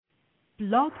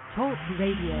Blog Talk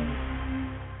Radio.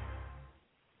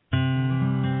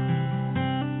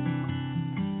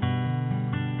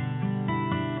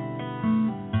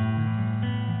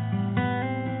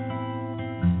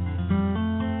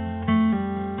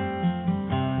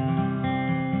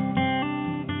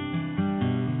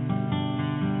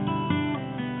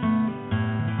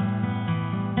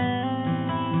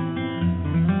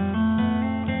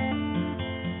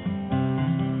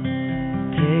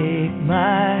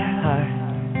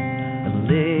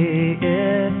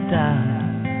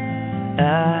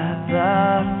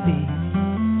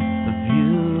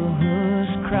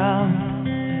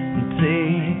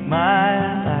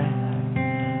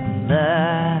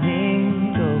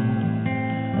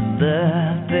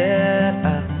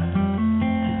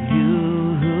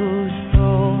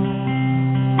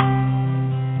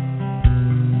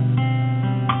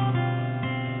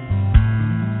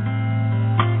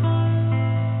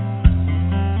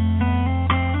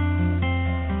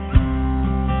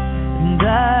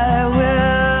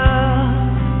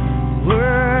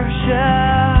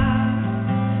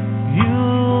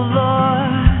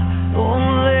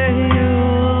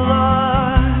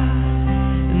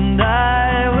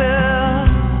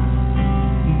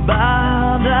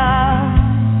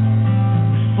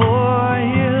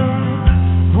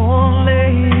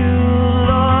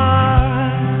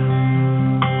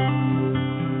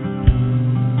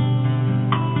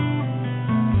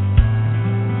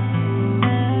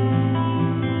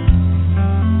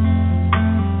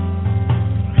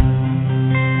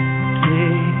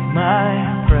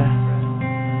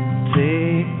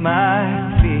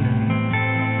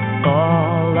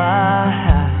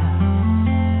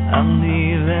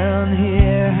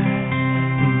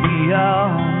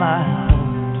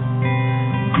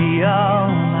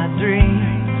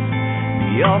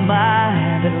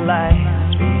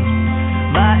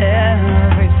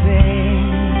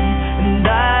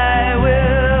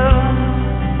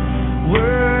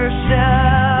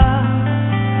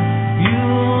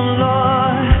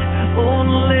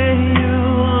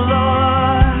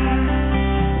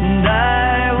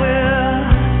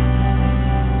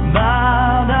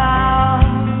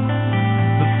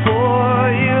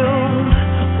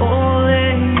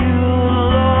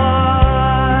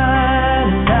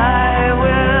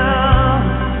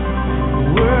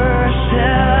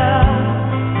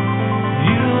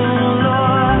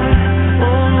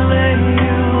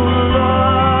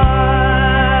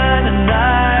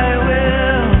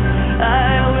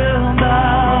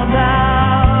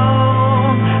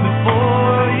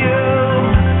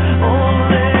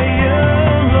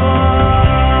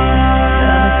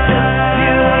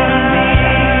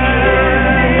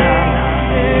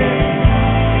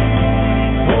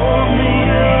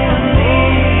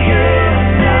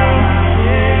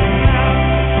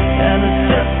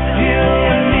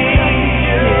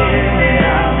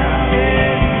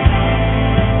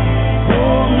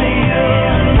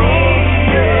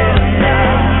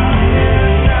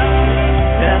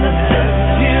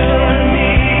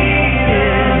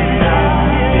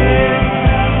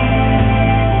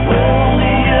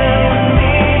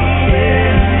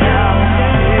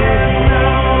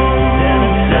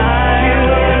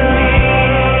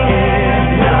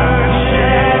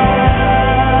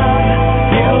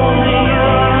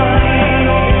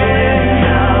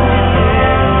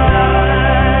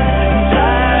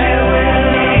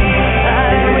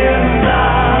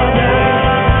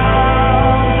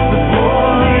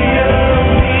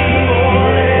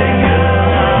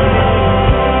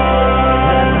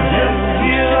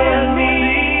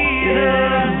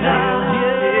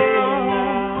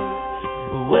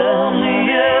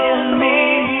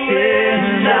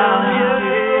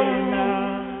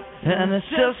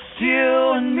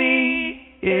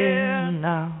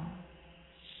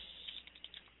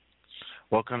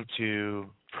 Welcome to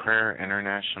Prayer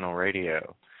International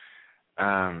Radio.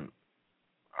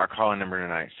 Our call-in number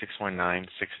tonight,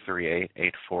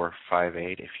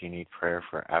 619-638-8458. If you need prayer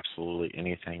for absolutely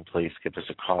anything, please give us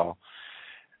a call.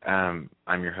 I'm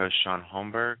your host, Shaun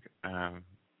Holmberg.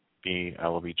 I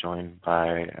will be joined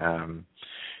by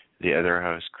the other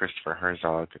host, Christopher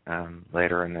Herzog,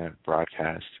 later in the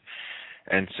broadcast.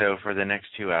 And so for the next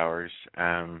 2 hours,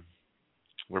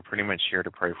 we're pretty much here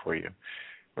to pray for you.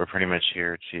 We're pretty much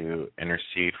here to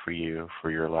intercede for you,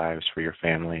 for your lives, for your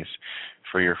families,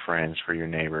 for your friends, for your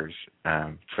neighbors,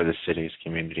 for the cities,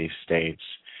 communities, states,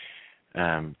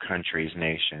 countries,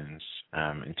 nations,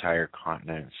 entire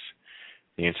continents,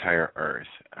 the entire earth.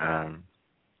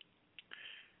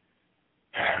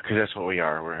 Because that's what we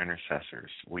are. We're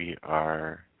intercessors. We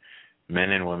are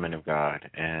men and women of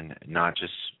God, and not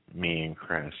just me and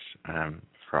Chris,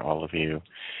 for all of you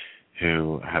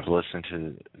who have listened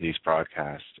to these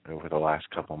broadcasts over the last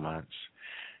couple months.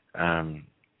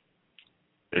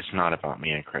 It's not about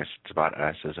me and Chris. It's about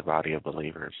us as a body of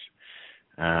believers.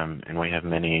 And we have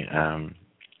many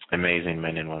amazing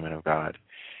men and women of God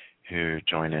who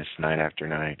join us night after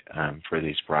night for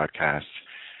these broadcasts.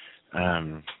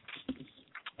 And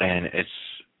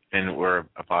we're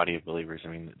a body of believers. I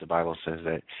mean, the Bible says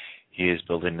that He is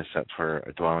building us up for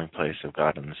a dwelling place of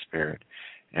God in the Spirit.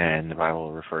 And the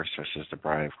Bible refers to us as the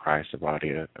bride of Christ, the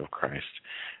body of Christ.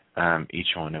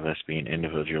 Each one of us being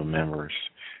individual members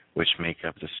which make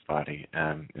up this body.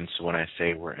 And so when I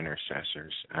say we're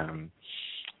intercessors, I'm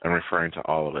referring to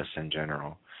all of us in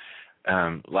general.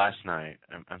 Last night,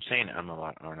 I'm saying a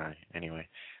lot, aren't I? Anyway,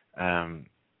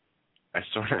 I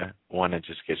sort of want to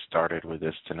just get started with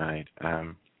this tonight.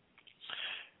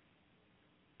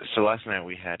 So last night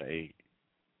we had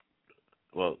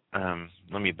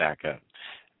let me back up.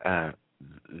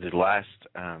 The last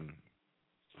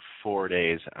 4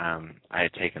 days, I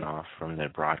had taken off from the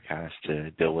broadcast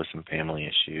to deal with some family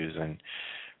issues, and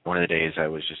one of the days I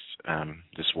was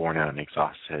just worn out and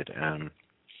exhausted, and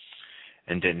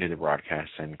didn't do the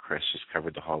broadcast, and Chris just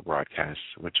covered the whole broadcast,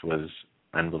 which was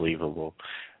unbelievable.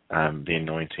 The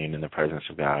anointing and the presence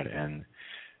of God and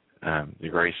the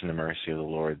grace and the mercy of the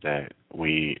Lord that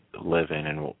we live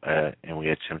in and we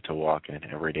attempt to walk in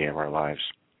every day of our lives.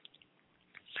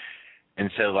 And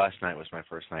so last night was my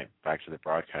first night back to the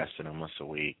broadcast in almost a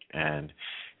week, and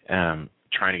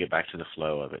trying to get back to the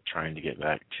flow of it, trying to get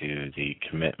back to the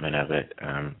commitment of it,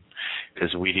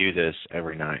 because we do this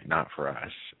every night, not for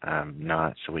us,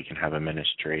 not so we can have a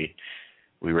ministry.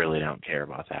 We really don't care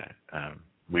about that.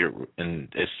 And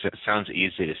it sounds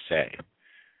easy to say,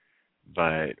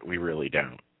 but we really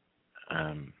don't.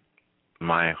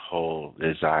 My whole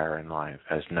desire in life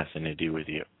has nothing to do with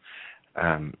you.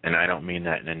 And I don't mean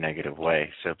that in a negative way,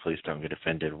 so please don't get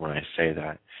offended when I say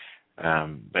that.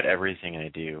 But everything I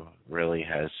do really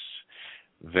has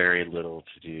very little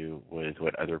to do with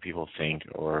what other people think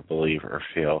or believe or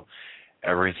feel.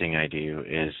 Everything I do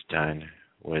is done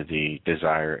with the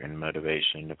desire and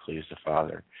motivation to please the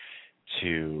Father,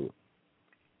 to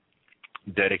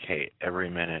dedicate every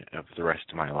minute of the rest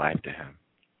of my life to Him,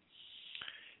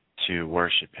 to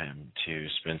worship Him, to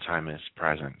spend time in His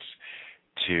presence,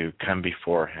 to come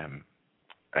before Him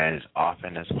as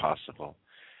often as possible,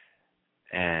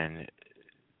 and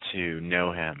to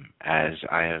know Him as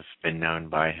I have been known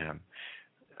by Him.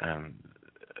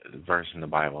 The verse in the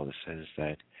Bible that says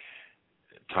that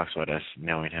talks about us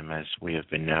knowing Him as we have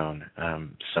been known.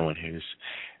 Someone who's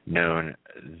known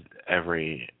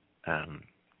every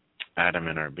atom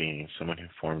in our being, someone who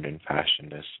formed and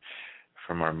fashioned us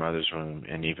from our mother's womb,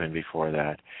 and even before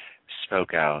that,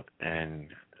 spoke out and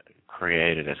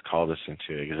created us, called us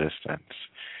into existence,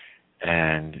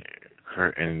 and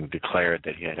declared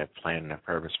that He had a plan and a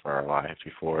purpose for our life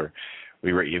before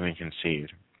we were even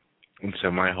conceived. And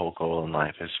so my whole goal in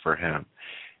life is for Him.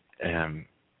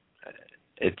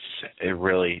 It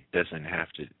really doesn't have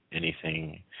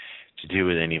anything to do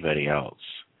with anybody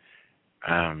else.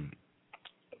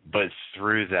 But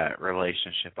through that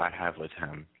relationship I have with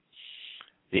Him,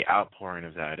 the outpouring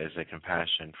of that is a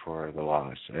compassion for the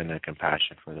lost and a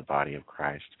compassion for the body of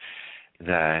Christ,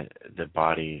 that the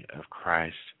body of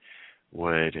Christ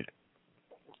would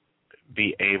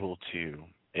be able to,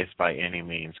 if by any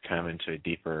means, come into a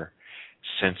deeper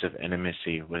sense of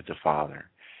intimacy with the Father,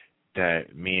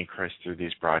 that me and Chris, through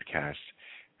these broadcasts,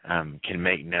 can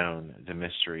make known the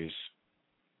mysteries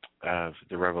of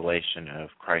the revelation of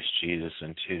Christ Jesus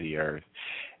into the earth,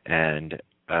 and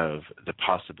of the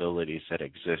possibilities that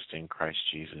exist in Christ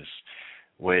Jesus,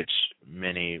 which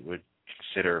many would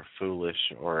consider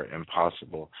foolish or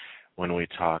impossible when we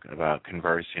talk about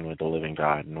conversing with the living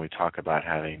God, and we talk about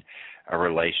having a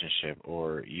relationship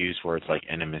or use words like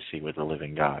intimacy with the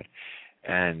living God.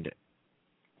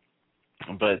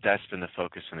 But that's been the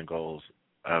focus and the goals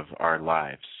of our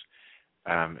lives,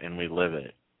 and we live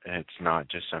it. It's not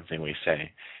just something we say.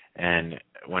 And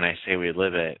when I say we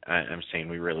live it, I'm saying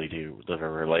we really do live a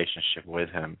relationship with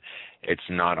Him. It's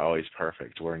not always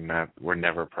perfect. We're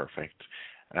never perfect.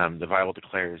 The Bible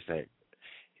declares that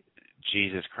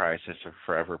Jesus Christ has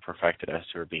forever perfected us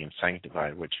who are being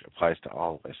sanctified, which applies to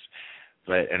all of us.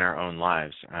 But in our own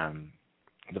lives,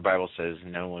 the Bible says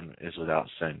no one is without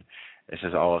sin. It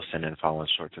says all have sinned and fallen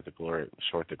short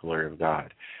the glory of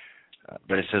God.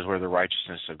 But it says we're the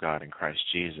righteousness of God in Christ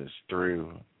Jesus,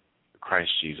 through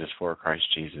Christ Jesus, for Christ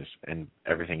Jesus, and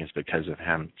everything is because of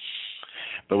Him.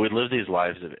 But we live these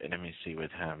lives of intimacy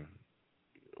with Him,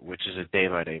 which is a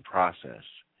day-by-day process.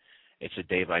 it's a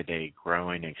day-by-day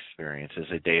growing experience.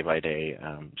 It's a day-by-day,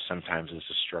 sometimes it's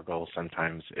a struggle,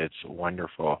 sometimes it's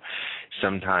wonderful.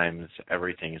 Sometimes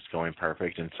everything is going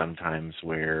perfect, and sometimes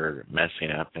we're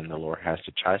messing up and the Lord has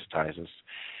to chastise us.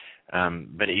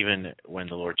 But even when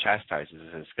the Lord chastises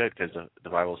us, it's good, because the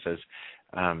Bible says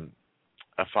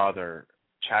a father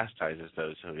chastises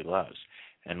those who he loves.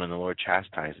 And when the Lord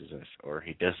chastises us or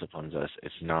he disciplines us,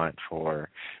 it's not for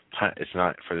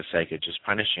the sake of just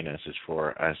punishing us. It's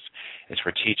for us. It's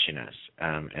for teaching us,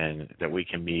 and that we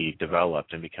can be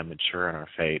developed and become mature in our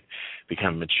faith,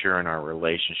 become mature in our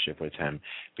relationship with him,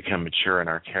 become mature in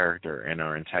our character and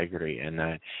our integrity, and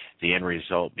that the end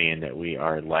result being that we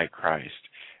are like Christ.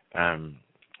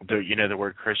 The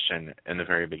word Christian in the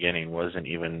very beginning wasn't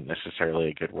even necessarily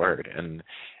a good word, and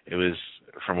it was,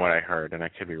 from what I heard, and I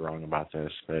could be wrong about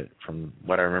this, but from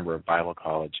what I remember of Bible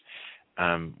college,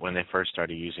 when they first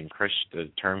started using the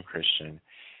term Christian,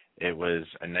 it was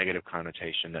a negative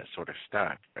connotation that sort of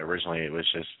stuck. Originally, it was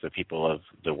just the people of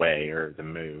the way or the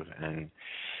move,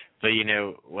 but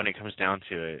when it comes down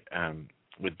to it,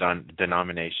 with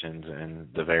denominations and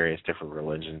the various different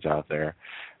religions out there,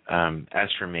 as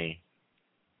for me,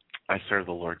 I serve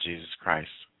the Lord Jesus Christ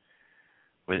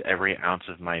with every ounce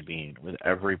of my being, with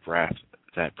every breath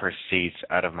that proceeds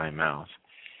out of my mouth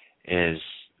is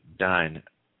done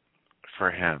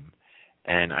for him.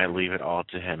 And I leave it all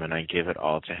to him, and I give it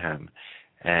all to him.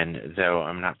 And though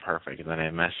I'm not perfect, and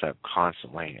I mess up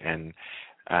constantly, and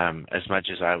as much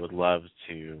as I would love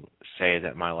to say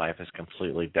that my life is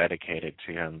completely dedicated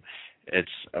to him,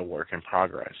 it's a work in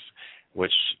progress,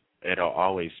 which it'll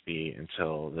always be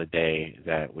until the day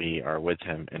that we are with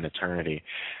him in eternity.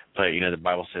 But, the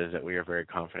Bible says that we are very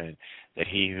confident that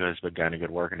he who has begun a good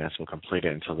work in us will complete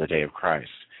it until the day of Christ.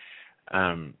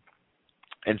 And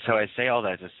so I say all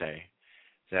that to say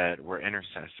that we're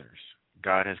intercessors.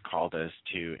 God has called us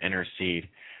to intercede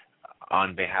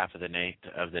on behalf of the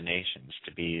nations,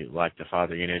 to be like the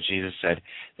Father. Jesus said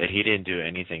that he didn't do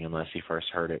anything unless he first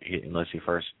heard it,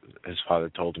 his Father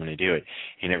told him to do it.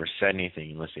 He never said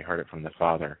anything unless he heard it from the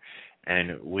Father.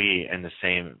 And we, in the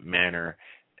same manner,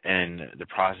 in the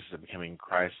process of becoming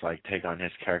Christ-like, take on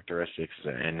his characteristics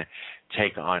and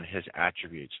take on his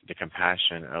attributes, the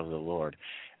compassion of the Lord.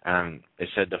 It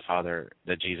said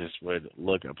that Jesus would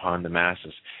look upon the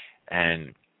masses,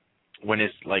 and when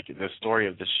it's like the story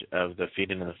of the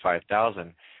feeding of the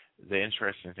 5,000, the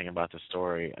interesting thing about the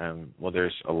story,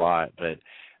 there's a lot, but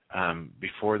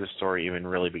before the story even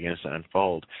really begins to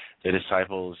unfold, the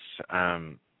disciples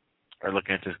are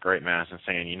looking at this great mass and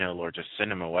saying, Lord, just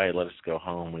send him away. Let us go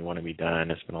home. We want to be done.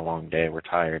 It's been a long day. We're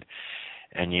tired.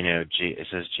 And, it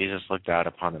says Jesus looked out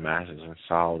upon the masses and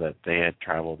saw that they had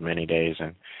traveled many days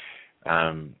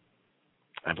and,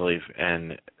 I believe,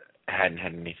 and hadn't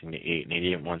had anything to eat, and he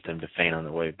didn't want them to faint on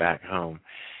the way back home.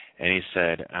 And he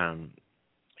said,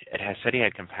 he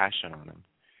had compassion on them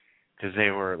because they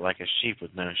were like a sheep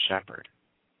with no shepherd.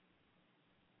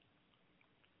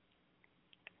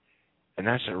 And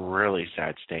that's a really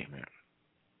sad statement,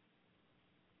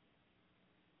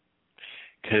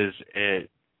 because it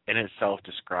in itself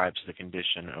describes the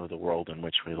condition of the world in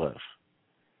which we live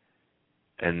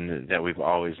and that we've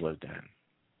always lived in.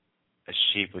 A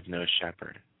sheep with no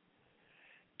shepherd.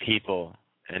 People,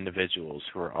 individuals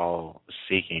who are all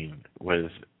seeking with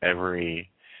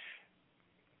every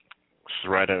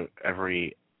thread of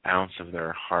every ounce of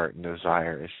their heart and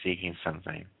desire is seeking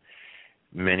something.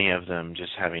 Many of them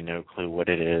just having no clue what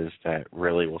it is that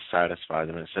really will satisfy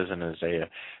them. It says in Isaiah,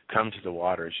 "Come to the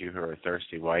waters, you who are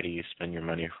thirsty. Why do you spend your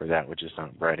money for that which is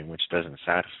not bread and which doesn't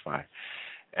satisfy?"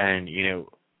 And,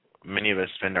 many of us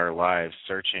spend our lives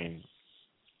searching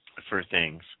for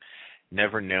things,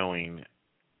 never knowing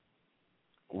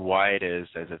why it is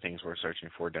that the things we're searching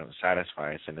for don't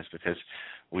satisfy us, and it's because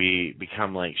we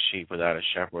become like sheep without a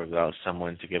shepherd, without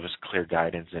someone to give us clear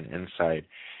guidance and insight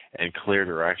and clear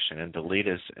direction, and to lead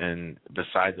us in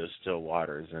beside those still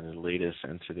waters, and to lead us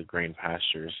into the green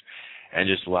pastures, and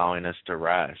just allowing us to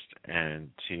rest and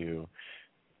to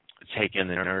take in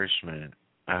the nourishment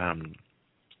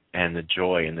and the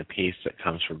joy and the peace that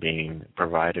comes from being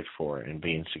provided for and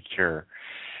being secure.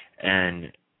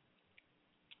 And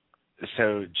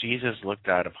so Jesus looked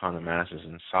out upon the masses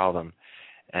and saw them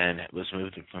and was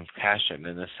moved with compassion.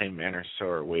 In the same manner, so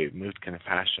are we, moved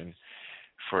compassion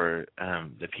for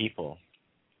the people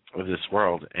of this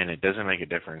world. And it doesn't make a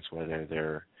difference whether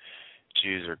they're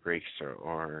Jews or Greeks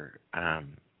or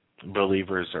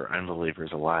believers or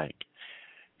unbelievers alike.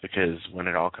 Because when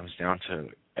it all comes down to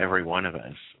every one of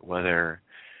us, whether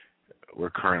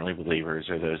we're currently believers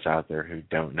or those out there who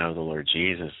don't know the Lord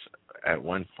Jesus, at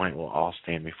one point we'll all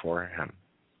stand before him.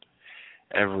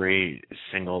 Every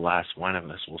single last one of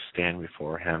us will stand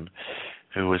before him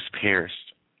who was pierced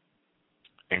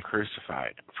and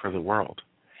crucified for the world.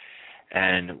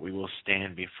 And we will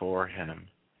stand before him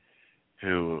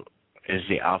who is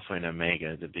the Alpha and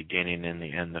Omega, the beginning and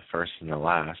the end, the first and the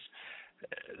last.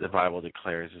 The Bible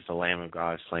declares is the Lamb of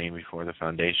God slain before the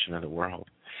foundation of the world,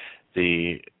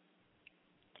 the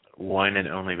one and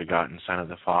only begotten Son of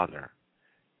the Father,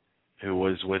 who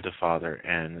was with the Father,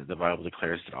 and the Bible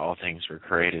declares that all things were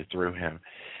created through him,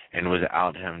 and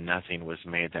without him nothing was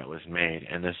made that was made.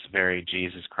 And this very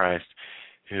Jesus Christ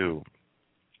who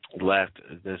left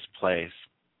this place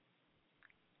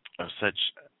of such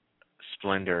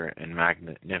splendor and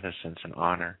magnificence and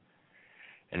honor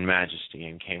and majesty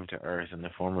and came to earth in the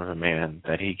form of a man,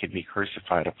 that he could be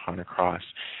crucified upon a cross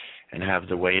and have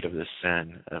the weight of the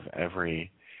sin of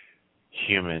every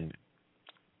human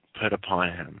put upon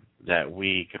him, that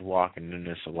we could walk in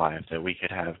newness of life, that we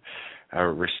could have a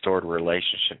restored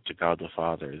relationship to God the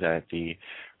Father, that the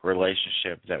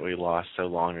relationship that we lost so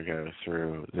long ago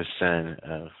through the sin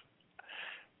of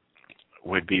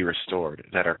would be restored,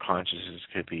 that our consciences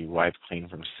could be wiped clean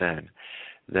from sin,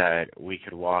 that we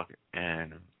could walk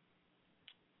and,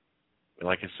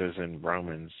 like it says in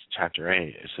Romans chapter 8,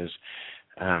 it says,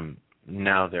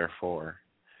 now therefore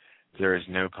there is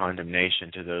no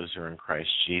condemnation to those who are in Christ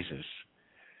Jesus,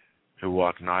 who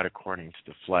walk not according to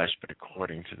the flesh, but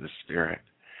according to the Spirit.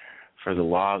 For the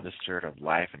law of the Spirit of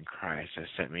life in Christ has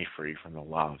set me free from the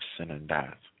law of sin and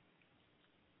death.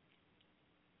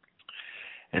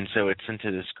 And so it's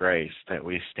into this grace that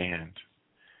we stand,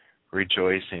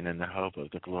 rejoicing in the hope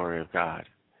of the glory of God,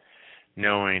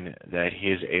 knowing that he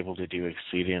is able to do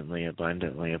exceedingly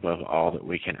abundantly above all that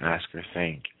we can ask or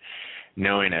think,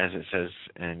 knowing, as it says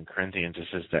in Corinthians, it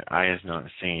says that eye has not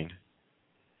seen,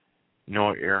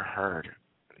 nor ear heard,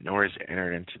 nor has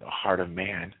entered into the heart of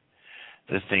man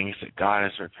the things that God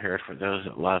has prepared for those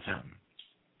that love him.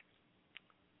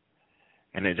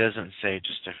 And it doesn't say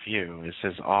just a few, it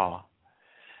says all.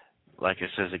 Like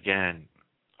it says again,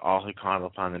 all who call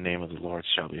upon the name of the Lord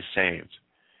shall be saved.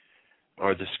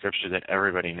 Or the scripture that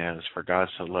everybody knows, for God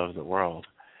so loved the world,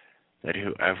 that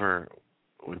whoever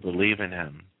would believe in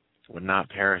him would not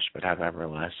perish but have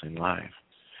everlasting life.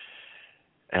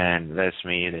 And that's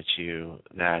me, that's you,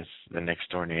 that's the next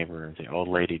door neighbor, the old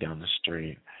lady down the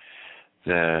street,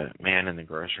 the man in the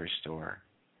grocery store,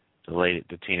 the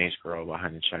teenage girl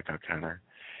behind the checkout counter.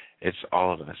 It's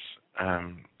all of us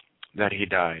that he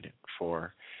died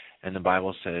for. And the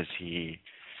Bible says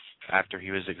after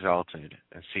he was exalted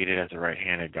and seated at the right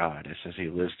hand of God, it says he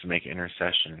lives to make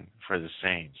intercession for the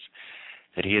saints,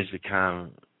 that he has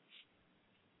become,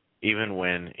 even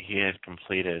when he had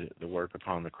completed the work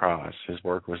upon the cross, his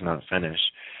work was not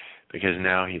finished, because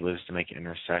now he lives to make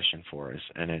intercession for us.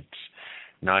 And it's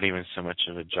not even so much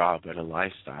of a job, but a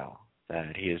lifestyle,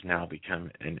 that he has now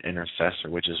become an intercessor,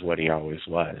 which is what he always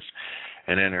was.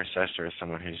 An intercessor is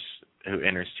someone who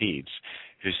intercedes,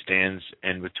 who stands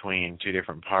in between two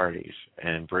different parties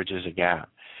and bridges a gap,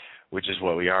 which is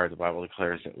what we are. The Bible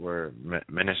declares that we're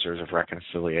ministers of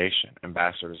reconciliation,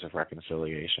 ambassadors of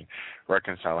reconciliation,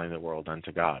 reconciling the world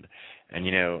unto God. And,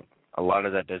 a lot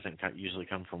of that doesn't usually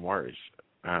come from words.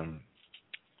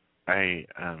 I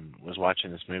was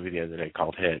watching this movie the other day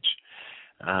called Hitch,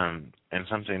 and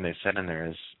something they said in there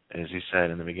is, as he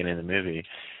said in the beginning of the movie,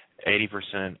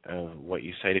 80% of what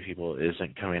you say to people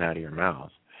isn't coming out of your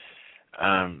mouth.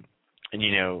 And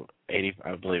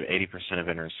I believe 80% of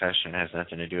intercession has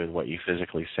nothing to do with what you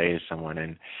physically say to someone,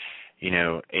 and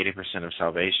 80% of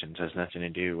salvation has nothing to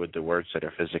do with the words that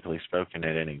are physically spoken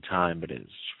at any time, but it's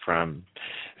from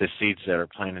the seeds that are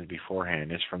planted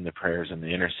beforehand. It's from the prayers and the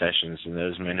intercessions and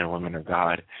those men and women of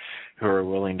God who are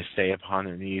willing to stay upon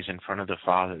their knees in front of the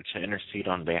Father to intercede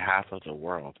on behalf of the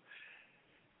world,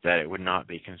 that it would not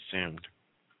be consumed.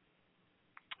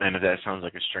 And if that sounds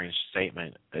like a strange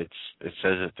statement, it says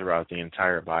it throughout the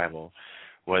entire Bible,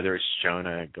 whether it's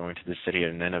Jonah going to the city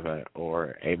of Nineveh,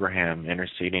 or Abraham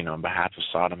interceding on behalf of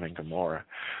Sodom and Gomorrah,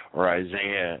 or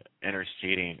Isaiah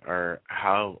interceding, or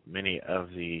how many of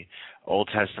the Old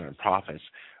Testament prophets,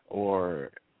 or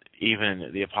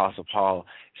even the Apostle Paul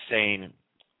saying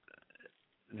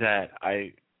that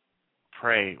I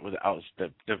pray without,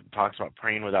 that talks about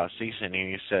praying without ceasing, and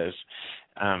he says,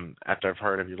 after I've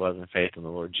heard of your love and faith in the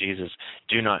Lord Jesus,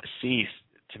 do not cease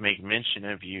to make mention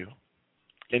of you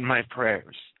in my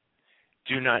prayers.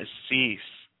 Do not cease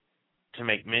to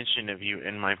make mention of you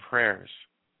in my prayers.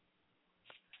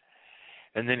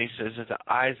 And then he says that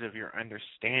the eyes of your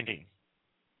understanding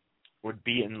would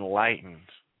be enlightened.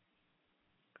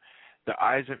 The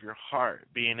eyes of your heart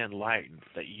being enlightened,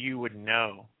 that you would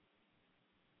know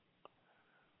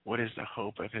What is the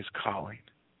hope of his calling?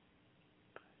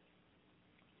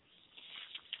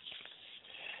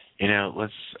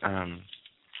 Let's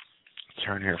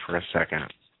turn here for a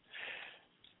second.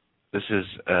 This is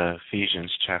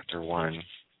Ephesians chapter 1.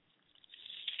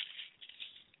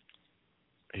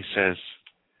 He says,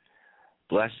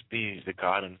 "Blessed be the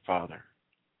God and Father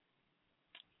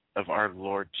of our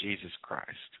Lord Jesus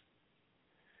Christ,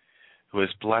 who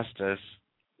has blessed us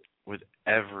with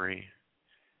every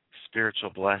spiritual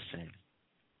blessing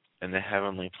in the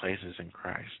heavenly places in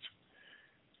Christ,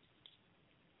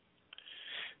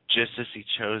 just as he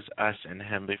chose us in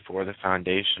him before the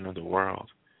foundation of the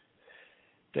world,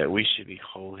 that we should be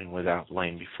holy and without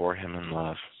blame before him in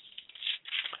love."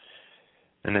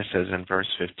 And it says in verse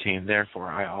 15, "Therefore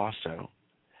I also,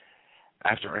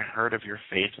 after I heard of your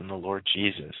faith in the Lord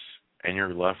Jesus and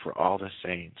your love for all the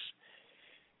saints,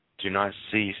 do not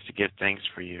cease to give thanks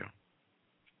for you,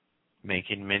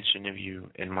 making mention of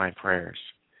you in my prayers,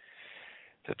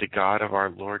 that the God of our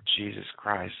Lord Jesus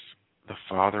Christ, the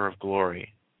Father of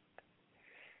glory,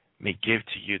 may give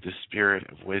to you the spirit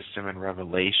of wisdom and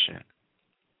revelation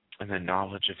and the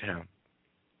knowledge of him,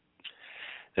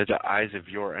 that the eyes of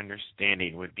your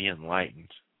understanding would be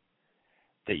enlightened,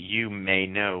 that you may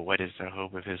know what is the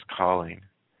hope of his calling,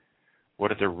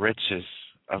 what are the riches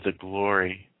of the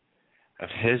glory of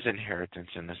his inheritance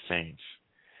in the saints,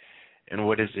 and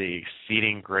what is the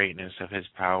exceeding greatness of his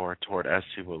power toward us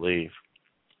who believe,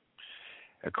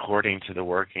 according to the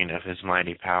working of his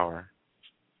mighty power."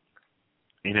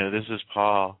 This is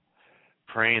Paul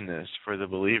praying this for the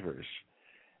believers,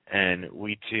 and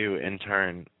we too, in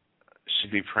turn,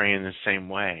 should be praying the same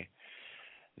way,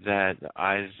 that the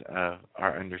eyes of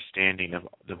our understanding, of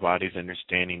the body's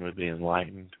understanding, would be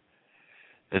enlightened,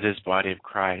 that this body of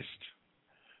Christ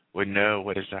would know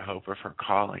what is the hope of her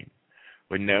calling,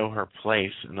 would know her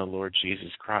place in the Lord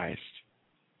Jesus Christ.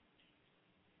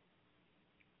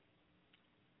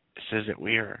 It says that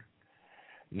we are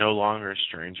no longer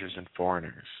strangers and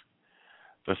foreigners,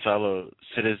 but fellow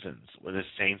citizens with the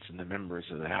saints and the members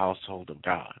of the household of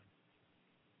God,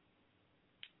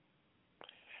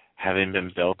 having been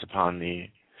built upon the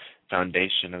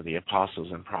foundation of the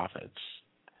apostles and prophets,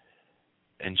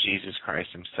 and Jesus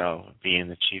Christ himself being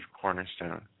the chief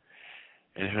cornerstone,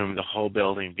 in whom the whole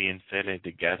building being fitted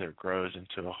together grows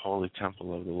into a holy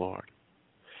temple of the Lord,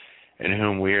 in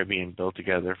whom we are being built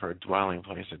together for a dwelling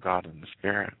place of God in the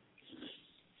Spirit.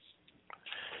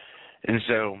 And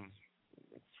so,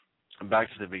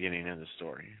 back to the beginning of the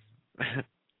story,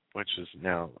 which is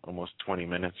now almost 20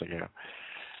 minutes ago.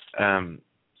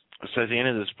 So at the end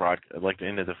of this the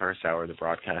end of the first hour of the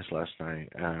broadcast last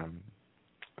night,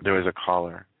 there was a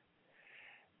caller,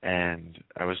 and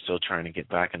I was still trying to get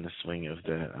back in the swing of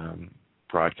the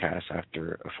broadcast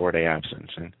after a 4-day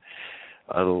absence. And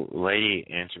a lady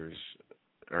answers,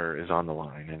 or is on the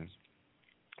line, and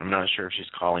I'm not sure if she's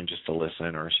calling just to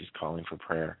listen or if she's calling for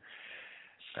prayer.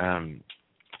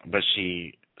 But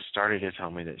she started to tell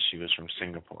me that she was from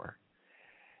Singapore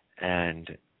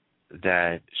and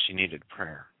that she needed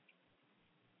prayer.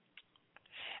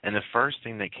 And the first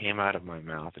thing that came out of my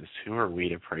mouth is, who are we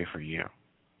to pray for you?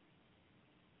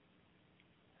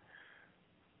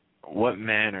 What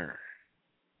manner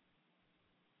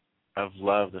of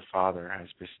love the Father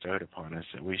has bestowed upon us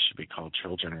that we should be called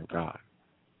children of God?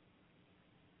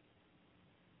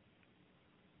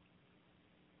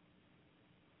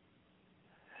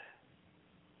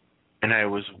 And I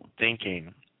was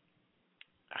thinking,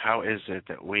 how is it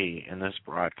that we, in this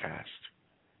broadcast,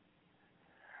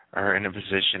 are in a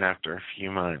position after a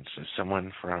few months as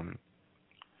someone from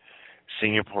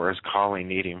Singapore is calling,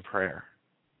 needing prayer?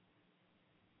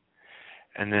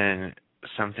 And then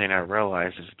something I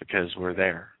realize is because we're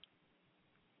there,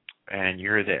 and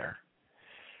you're there,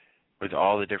 with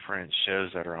all the different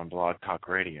shows that are on Blog Talk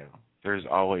Radio. There's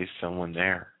always someone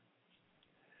there.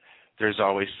 There's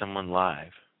always someone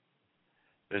live.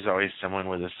 There's always someone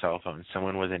with a cell phone,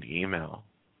 someone with an email.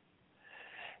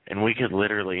 And we could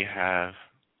literally have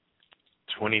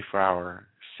 24-hour,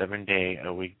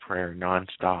 7-day-a-week prayer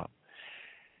nonstop,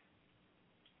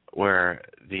 where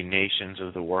the nations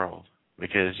of the world,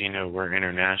 because, we're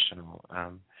international,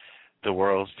 the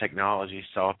world's technology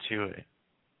saw to it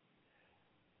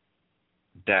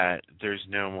that there's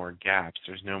no more gaps,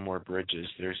 there's no more bridges,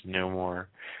 there's no more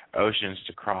oceans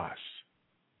to cross.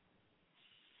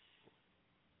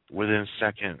 Within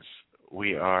seconds,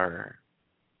 we are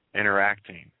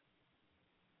interacting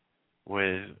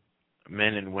with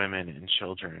men and women and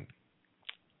children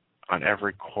on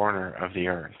every corner of the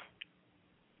earth.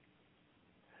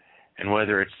 And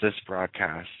whether it's this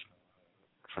broadcast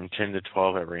from 10 to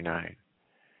 12 every night,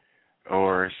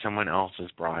 or someone else's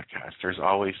broadcast. There's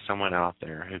always someone out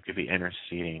there who could be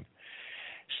interceding,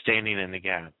 standing in the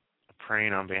gap,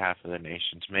 praying on behalf of the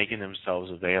nations, making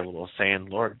themselves available, saying,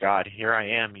 Lord God, here I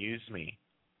am, use me.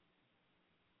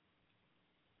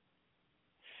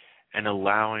 And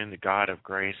allowing the God of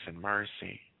grace and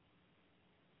mercy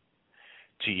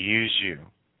to use you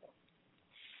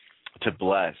to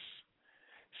bless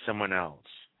someone else,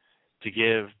 to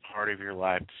give part of your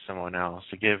life to someone else,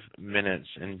 to give minutes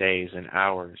and days and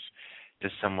hours to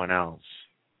someone else.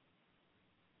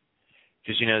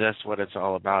 Because, that's what it's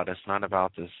all about. It's not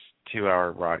about this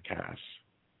 2-hour broadcast.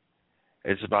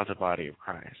 It's about the body of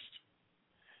Christ.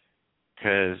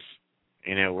 Because,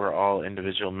 we're all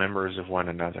individual members of one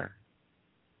another.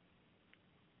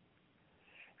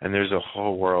 And there's a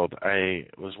whole world. I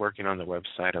was working on the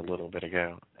website a little bit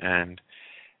ago, and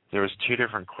there was 2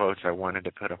 different quotes I wanted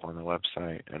to put up on the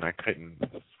website, and I couldn't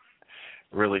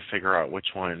really figure out which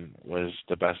one was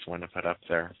the best one to put up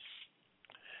there.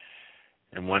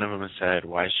 And one of them said,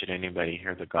 why should anybody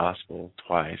hear the gospel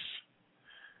twice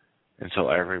until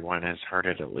everyone has heard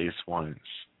it at least once?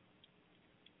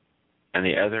 And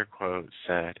the other quote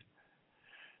said,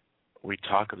 we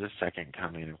talk of the second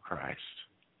coming of Christ,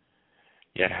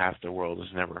 yet half the world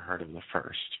has never heard of the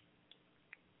first.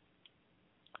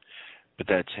 But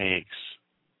that takes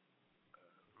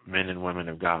men and women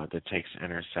of God. That takes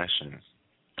intercession.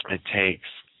 It takes,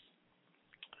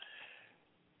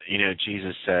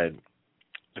 Jesus said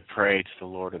to pray to the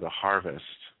Lord of the harvest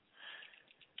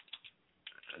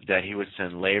that he would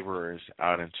send laborers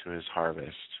out into his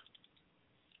harvest.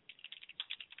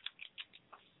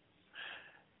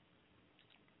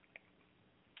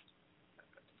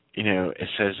 It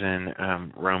says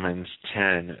in Romans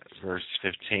 10, verse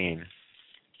 15,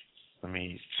 let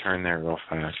me turn there real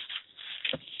fast.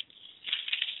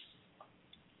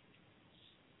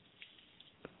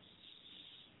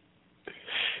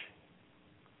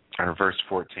 Or verse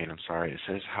 14, I'm sorry. It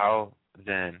says, how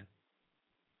then,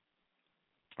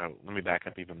 let me back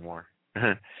up even more.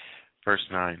 Verse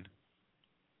 9,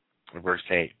 or verse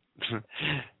 8.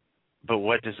 But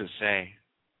what does it say?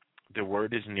 The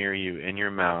word is near you, in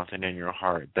your mouth and in your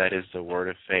heart. That is the word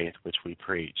of faith which we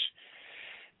preach.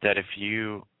 That if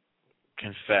you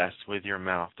confess with your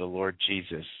mouth the Lord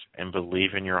Jesus and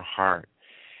believe in your heart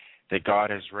that God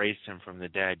has raised him from the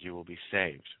dead, you will be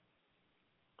saved.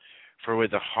 For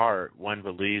with the heart one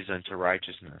believes unto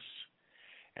righteousness,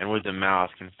 and with the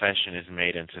mouth confession is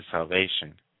made unto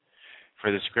salvation.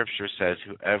 For the scripture says,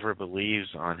 whoever believes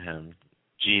on him,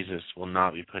 Jesus, will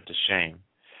not be put to shame.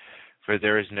 For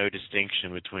there is no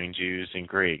distinction between Jews and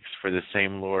Greeks, for the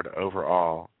same Lord over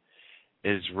all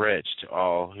is rich to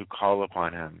all who call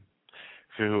upon him.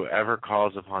 For whoever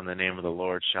calls upon the name of the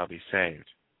Lord shall be saved.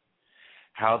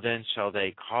 How then shall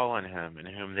they call on him in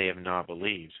whom they have not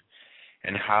believed?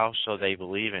 And how shall they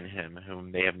believe in him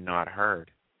whom they have not heard?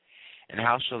 And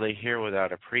how shall they hear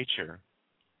without a preacher?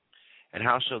 And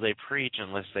how shall they preach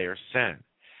unless they are sent?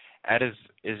 As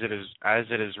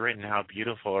it is written, how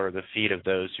beautiful are the feet of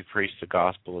those who preach the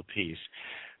gospel of peace,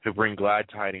 who bring glad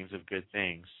tidings of good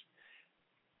things.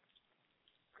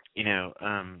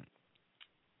 I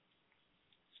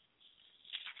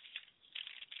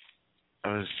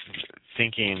was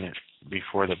thinking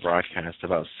before the broadcast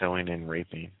about sowing and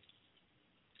reaping.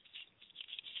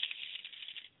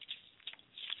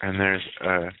 And there's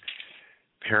a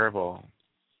parable,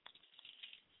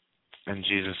 and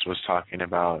Jesus was talking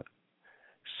about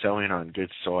sowing on good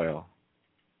soil.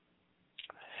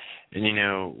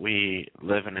 And we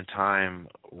live in a time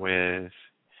with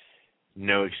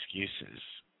no excuses.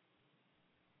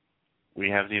 We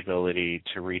have the ability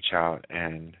to reach out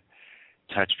and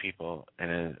touch people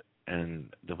in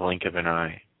the blink of an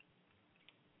eye.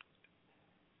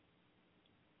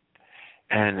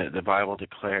 And the Bible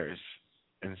declares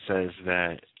and says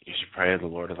that you should pray to the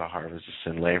Lord of the harvest to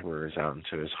send laborers out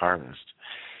into his harvest.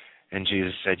 And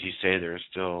Jesus said, you say there are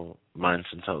still months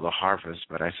until the harvest,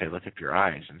 but I say look up your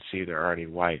eyes and see they're already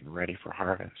white and ready for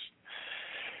harvest.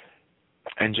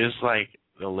 And just like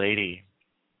the lady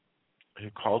who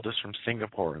called us from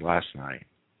Singapore last night,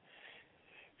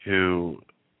 who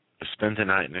spent the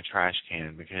night in a trash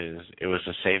can because it was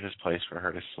the safest place for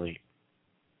her to sleep,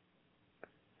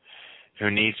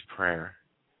 who needs prayer,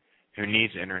 who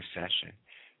needs intercession,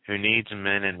 who needs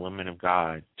men and women of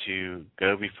God to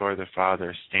go before the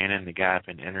Father, stand in the gap,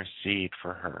 and intercede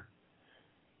for her,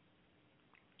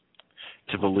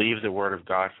 to believe the Word of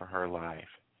God for her life,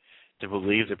 to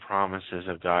believe the promises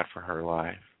of God for her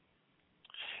life,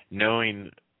 knowing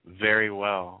very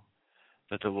well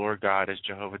that the Lord God is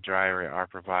Jehovah Jireh, our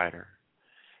provider,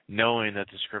 knowing that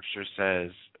the Scripture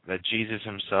says that Jesus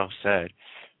himself said,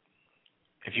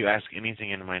 if you ask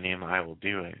anything in my name, I will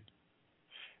do it.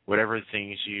 Whatever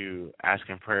things you ask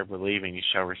in prayer, believing, you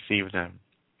shall receive them.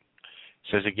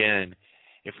 It says again,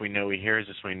 if we know he hears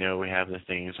us, we know we have the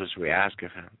things which we ask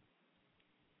of him.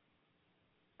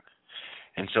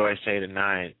 And so I say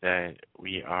tonight that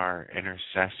we are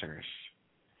intercessors,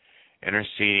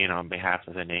 interceding on behalf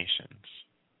of the nations.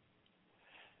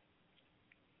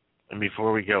 And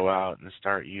before we go out and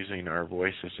start using our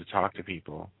voices to talk to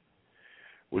people,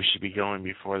 we should be going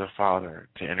before the Father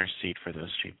to intercede for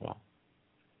those people.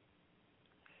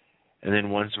 And then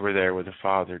once we're there with the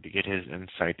Father, to get his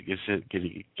insight,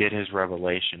 to get his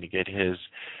revelation, to get his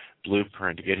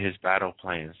blueprint, to get his battle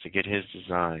plans, to get his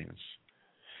designs,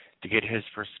 to get his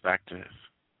perspective,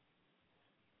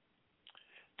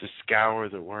 to scour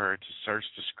the Word, to search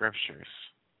the Scriptures,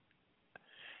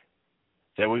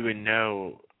 that we would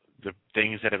know the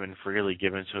things that have been freely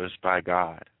given to us by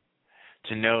God,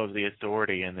 to know of the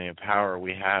authority and the power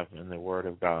we have in the Word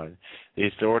of God, the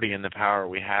authority and the power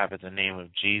we have at the name of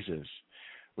Jesus,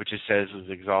 which it says is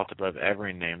exalted above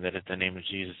every name, that at the name of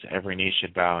Jesus every knee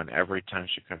should bow and every tongue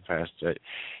should confess that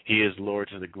he is Lord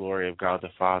to the glory of God the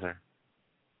Father.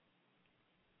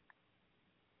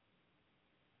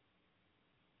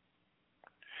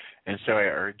 And so I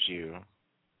urge you,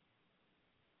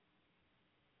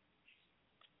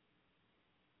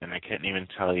 and I couldn't even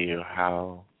tell you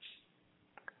how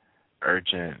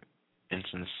urgent and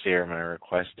sincere my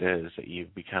request is, that you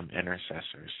become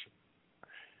intercessors,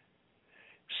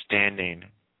 standing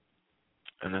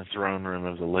in the throne room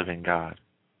of the living God.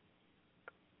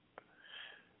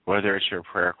 Whether it's your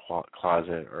prayer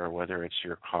closet or whether it's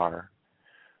your car,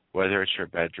 whether it's your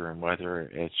bedroom, whether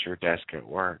it's your desk at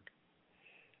work,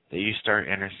 that you start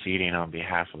interceding on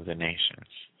behalf of the nations.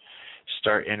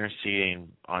 Start interceding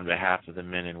on behalf of the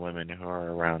men and women who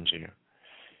are around you,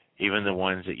 even the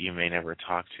ones that you may never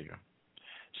talk to.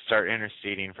 Start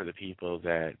interceding for the people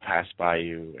that pass by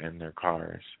you in their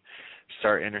cars.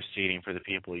 Start interceding for the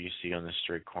people you see on the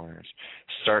street corners.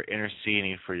 Start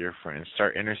interceding for your friends.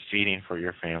 Start interceding for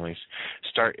your families.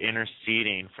 Start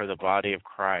interceding for the body of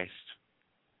Christ.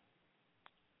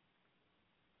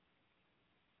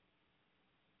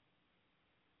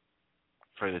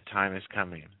 For the time is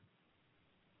coming,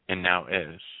 and now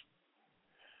is,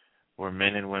 where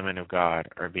men and women of God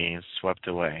are being swept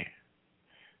away,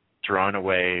 drawn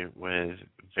away with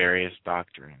various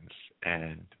doctrines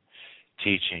and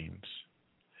teachings,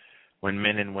 when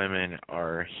men and women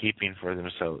are heaping for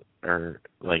themselves, or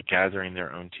like gathering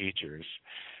their own teachers,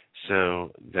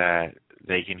 so that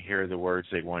they can hear the words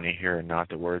they want to hear and not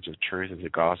the words of truth of the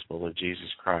gospel of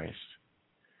Jesus Christ.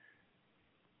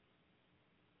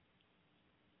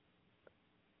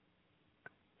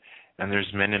 And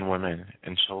there's men and women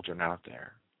and children out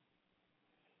there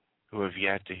who have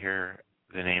yet to hear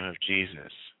the name of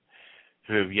Jesus,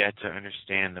 who have yet to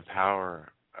understand the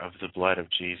power of the blood of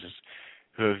Jesus,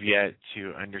 who have yet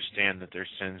to understand that their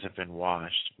sins have been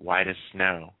washed white as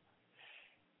snow,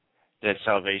 that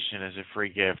salvation is a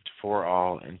free gift for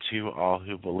all and to all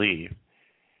who believe,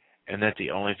 and that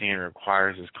the only thing it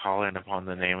requires is calling upon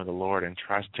the name of the Lord and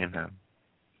trusting Him.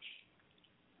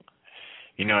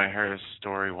 You know, I heard a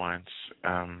story once,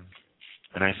 and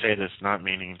I say this not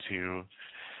meaning to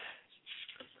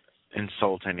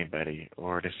insult anybody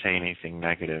or to say anything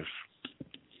negative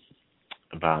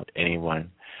about anyone's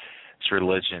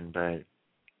religion, but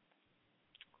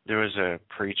there was a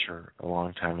preacher a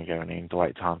long time ago named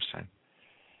Dwight Thompson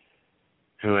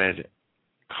who had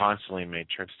constantly made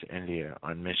trips to India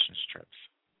on missions trips.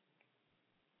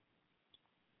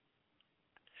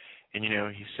 And, you know,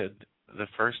 he said the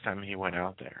first time he went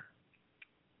out there,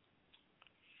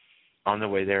 on the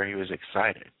way there, he was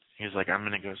excited. He was like, I'm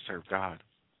going to go serve God.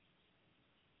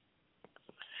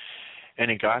 And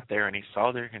he got there and he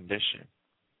saw their condition.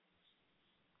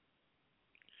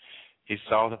 He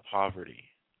saw the poverty.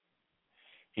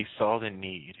 He saw the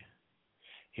need.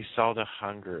 He saw the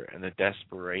hunger and the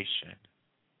desperation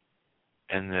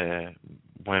in the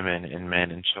women and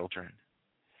men and children,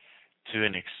 to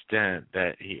an extent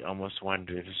that he almost wanted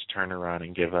to just turn around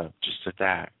and give up just at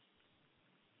that.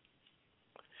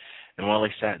 And while he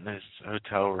sat in this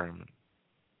hotel room,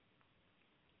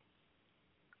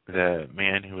 the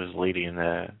man who was leading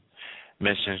the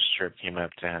missions trip came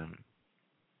up to him,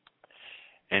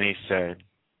 and he said,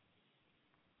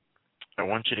 I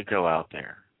want you to go out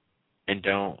there and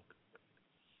don't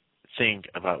think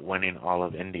about winning all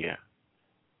of India,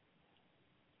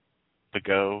 but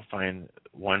go find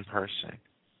one person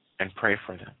and pray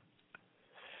for them.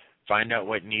 Find out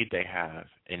what need they have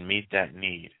and meet that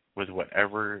need with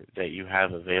whatever that you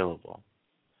have available.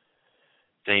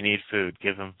 They need food,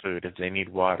 give them food. If they need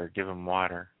water, give them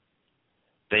water.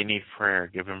 They need prayer,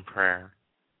 give them prayer.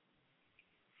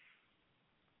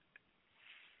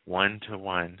 One to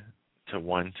one to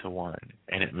one to one,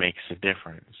 and it makes a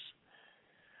difference.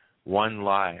 One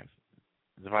life.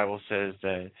 The Bible says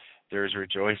that there is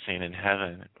rejoicing in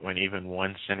heaven when even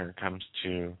one sinner comes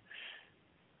to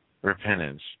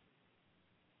repentance.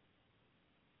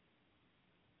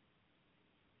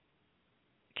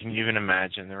 Can you even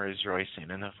imagine the rejoicing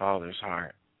in the Father's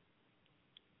heart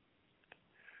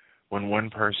when one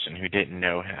person who didn't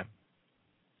know him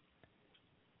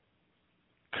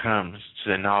comes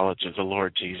to the knowledge of the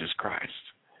Lord Jesus Christ,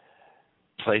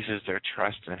 places their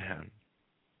trust in him,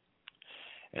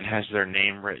 and has their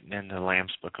name written in the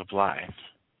Lamb's Book of Life?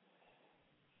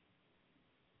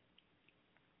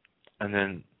 And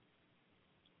then,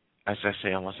 as I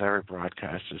say almost every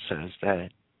broadcast, it says that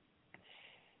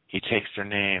he takes their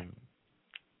name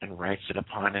and writes it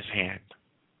upon his hand,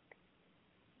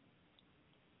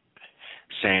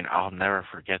 saying, I'll never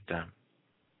forget them.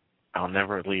 I'll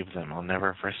never leave them. I'll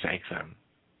never forsake them.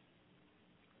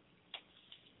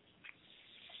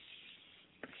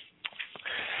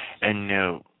 And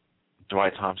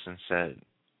Dwight Thompson said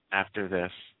after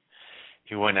this,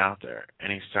 he went out there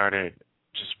and he started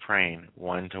just praying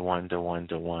one to one to one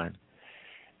to one,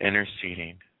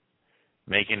 interceding,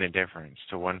 making a difference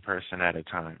to one person at a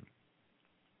time.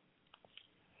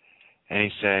 And he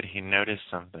said he noticed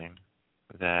something,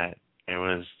 that it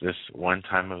was this one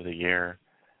time of the year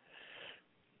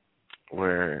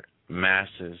where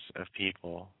masses of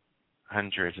people,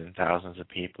 hundreds and thousands of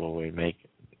people, would make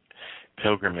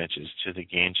pilgrimages to the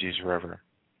Ganges River,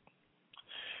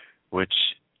 which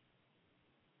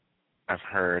I've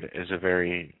heard is a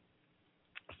very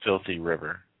filthy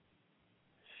river.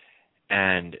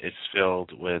 And it's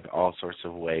filled with all sorts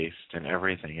of waste and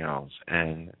everything else.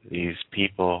 And these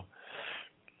people,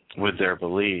 with their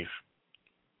belief,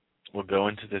 will go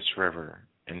into this river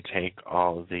and take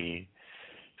all the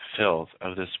filth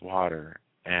of this water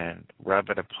and rub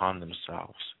it upon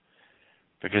themselves,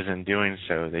 because in doing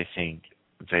so they think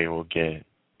they will get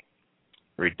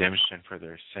redemption for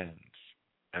their sins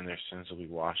and their sins will be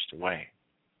washed away.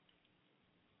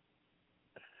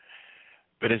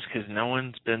 But it's because no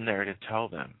one's been there to tell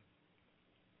them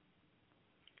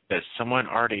that someone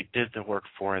already did the work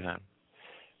for them,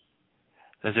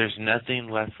 that there's nothing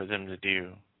left for them to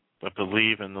do but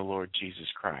believe in the Lord Jesus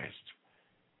Christ,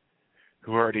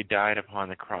 who already died upon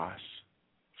the cross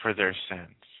for their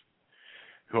sins,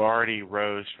 who already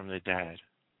rose from the dead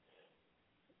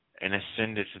and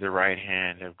ascended to the right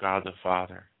hand of God the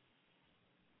Father,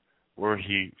 where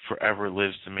he forever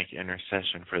lives to make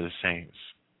intercession for the saints.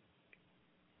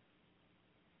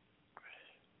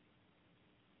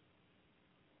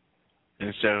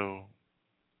 And so,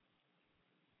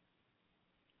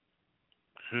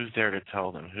 who's there to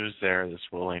tell them? Who's there that's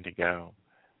willing to go?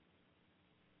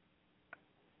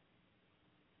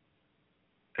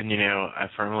 And, I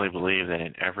firmly believe that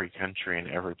in every country, in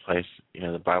every place,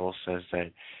 the Bible says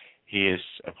that he has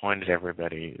appointed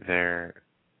everybody their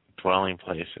dwelling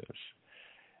places.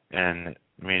 And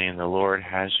meaning the Lord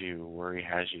has you where he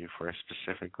has you for a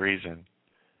specific reason.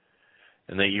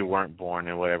 And that you weren't born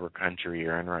in whatever country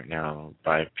you're in right now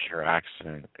by pure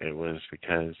accident. It was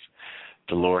because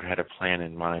the Lord had a plan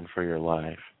in mind for your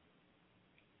life.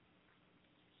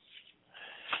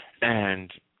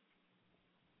 And,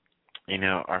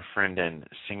 our friend in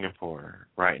Singapore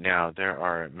right now, there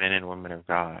are men and women of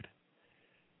God,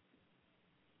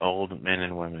 old men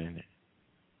and women,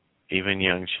 even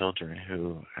young children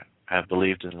who have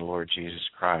believed in the Lord Jesus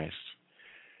Christ,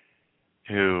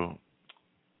 who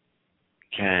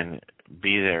can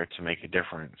be there to make a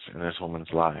difference in this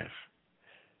woman's life.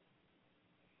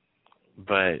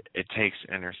 But it takes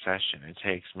intercession. It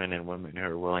takes men and women who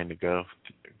are willing to go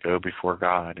before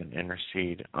God and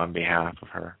intercede on behalf of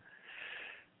her.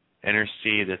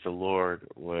 Intercede that the Lord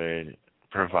would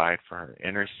provide for her.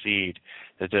 Intercede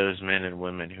that those men and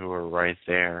women who are right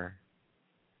there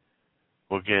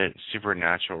will get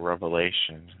supernatural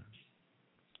revelation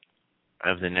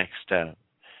of the next step.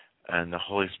 And the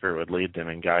Holy Spirit would lead them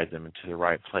and guide them into the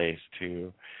right place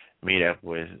to meet up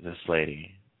with this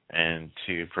lady and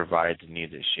to provide the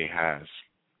need that she has.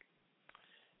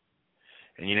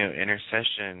 And,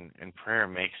 intercession and prayer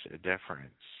makes a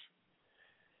difference.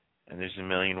 And there's a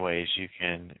million ways you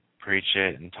can preach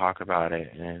it and talk about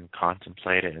it and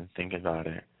contemplate it and think about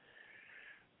it.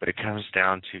 But it comes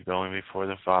down to going before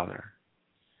the Father,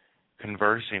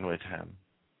 conversing with him,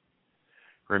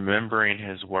 remembering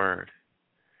his word,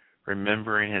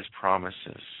 remembering his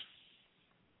promises,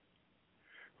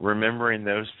 remembering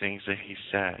those things that he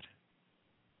said,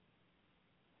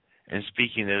 and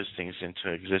speaking those things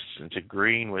into existence,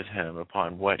 agreeing with him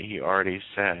upon what he already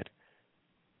said,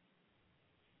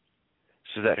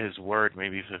 so that his word may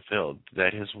be fulfilled,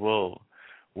 that his will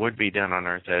would be done on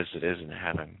earth as it is in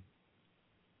heaven.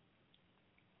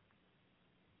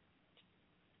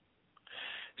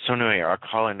 So anyway, our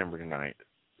call-in number tonight,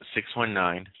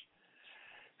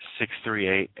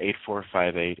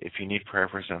 619-638-8458. If you need prayer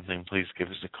for something, please give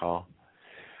us a call.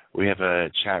 We have a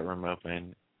chat room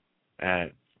open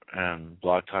at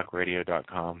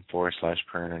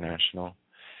blogtalkradio.com/prayer international.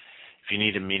 If you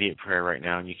need immediate prayer right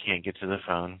now and you can't get to the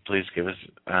phone, please give us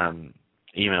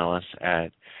email us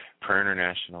at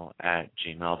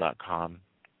prayerinternational@gmail.com.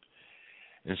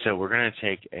 And so we're going to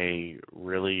take a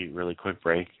really, really quick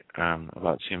break,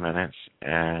 about 2 minutes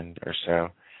or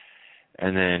so,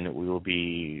 and then we will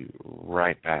be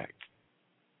right back.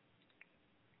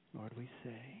 Lord, we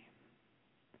say,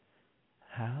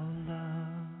 how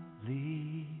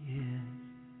lovely is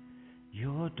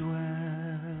your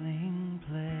dwelling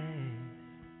place,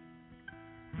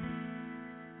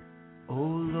 O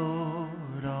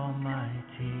Lord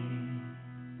Almighty.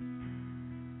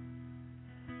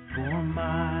 For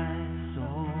my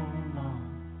soul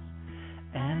longs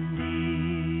and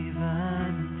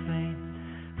even faints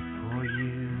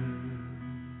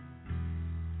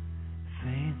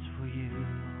for you, O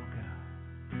God.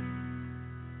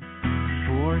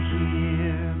 For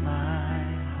here my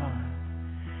heart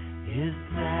is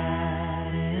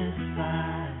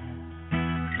satisfied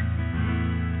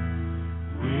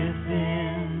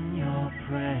within your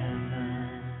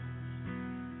presence,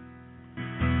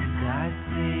 and I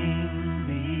sing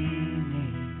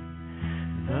beneath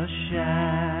the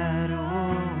shadow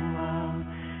of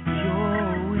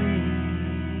your wings.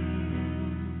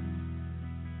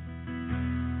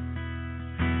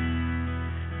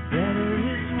 Better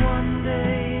is one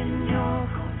day in your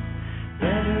court,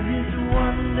 better is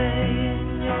one day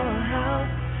in your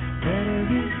house, better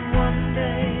is one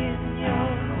day in your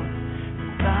court than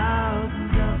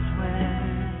thousands elsewhere.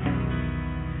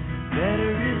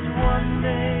 Better is one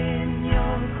day in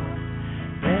your court,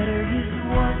 better is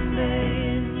one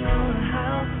day in your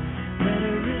house,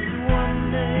 better is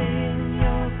one day in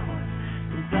your court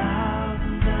than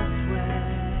thousands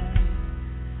elsewhere,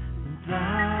 than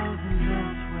thousands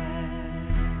elsewhere.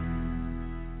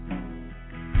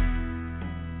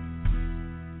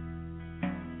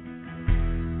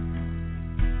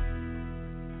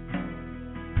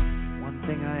 One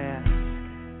thing I ask,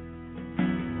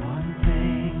 one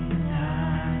thing I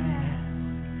ask,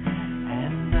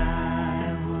 and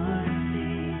I would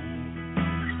seek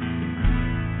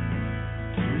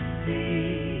to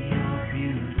see your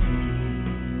beauty,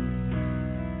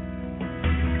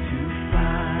 to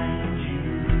find you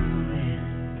in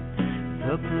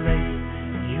the place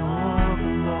your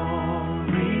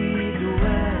glory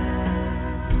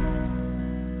dwells.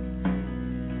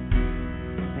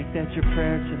 Make that your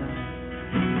prayer tonight.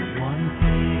 One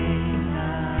thing I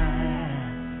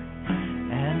ask,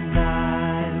 and I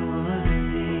would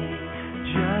seek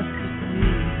just to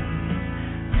see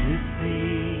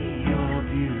your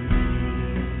beauty,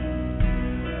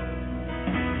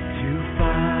 to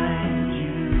find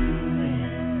you in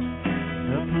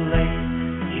the place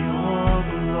your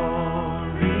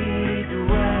glory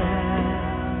dwells.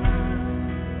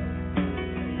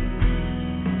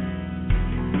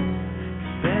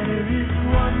 Better is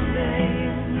one day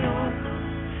in your court,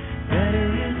 better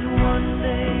is one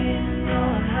day in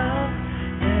your house,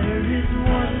 better is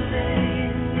one day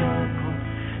in your court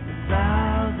than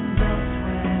thousands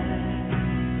elsewhere.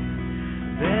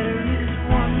 Better is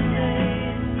one day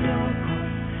in your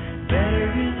court, better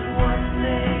is one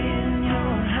day in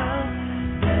your house,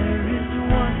 better is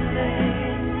one day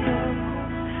in your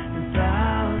court than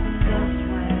thousands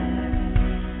elsewhere,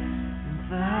 than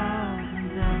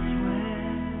thousands elsewhere.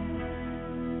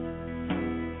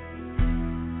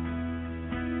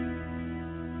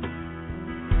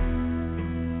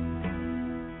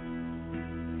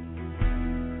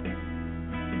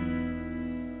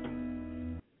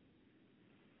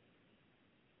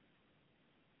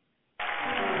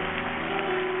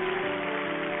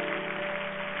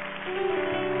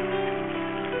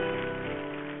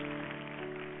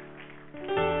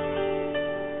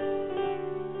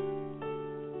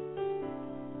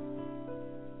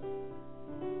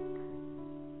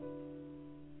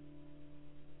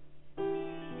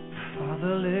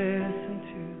 Father, listen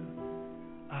to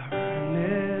our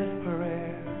earnest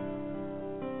prayer.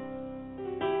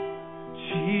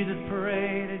 Jesus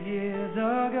prayed it years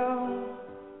ago.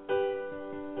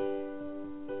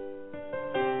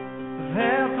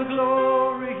 That's the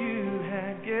glory you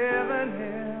had given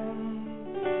him.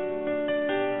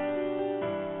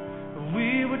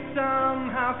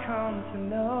 come to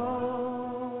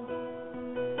know.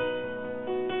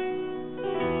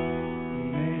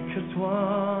 Make us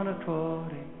one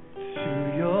according to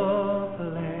your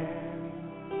plan.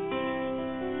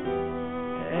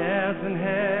 As in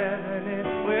heaven it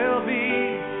will be.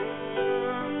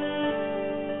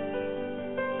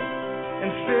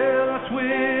 And fill us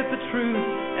with the truth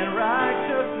and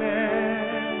righteousness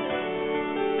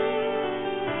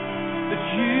that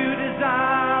you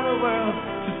desire the world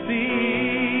to see.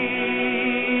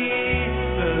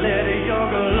 So let your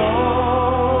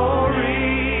glory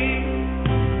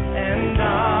and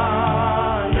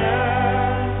honor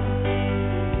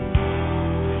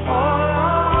fall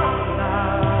on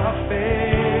our faith.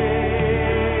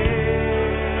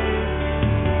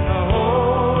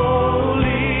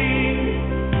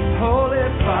 Holy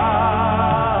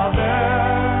Father,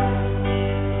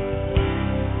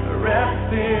 rest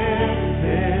in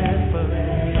this place.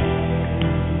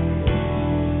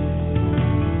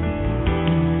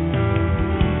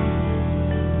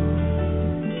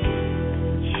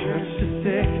 Church is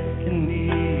sick in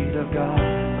need of God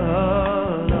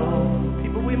alone.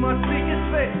 People, we must seek His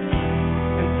face,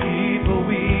 and people,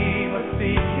 we must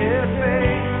seek His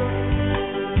face.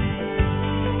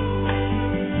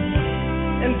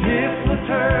 And if we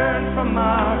turn from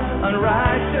our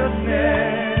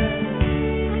unrighteousness,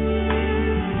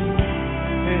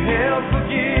 He'll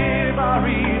forgive our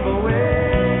evil ways.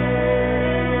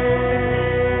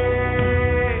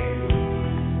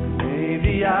 May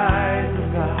the eyes of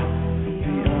God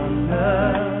be on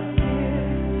us,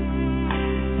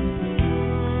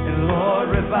 and Lord,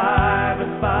 revive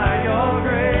us by your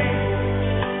grace.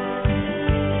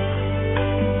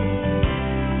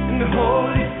 And the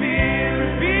Holy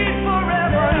Spirit be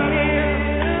forever near.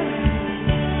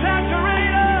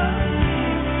 Saturate us,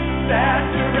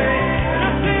 saturate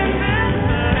us in this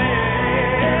place.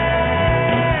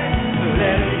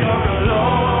 Let your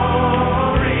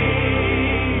glory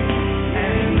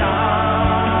and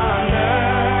honor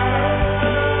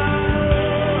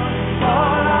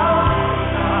fall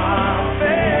on our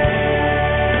faith.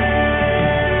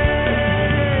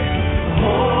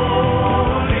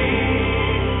 Holy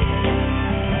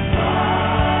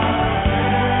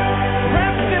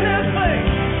rest in this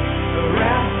place.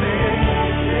 Rest in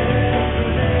this place.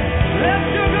 Let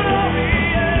your glory,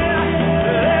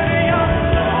 let your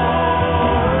glory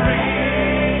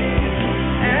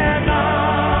and honor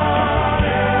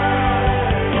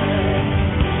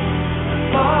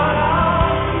fall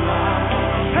on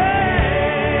our faith.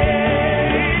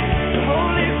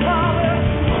 Holy Father,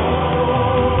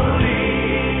 Holy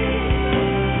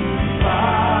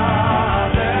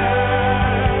Father,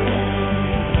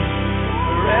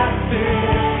 rest in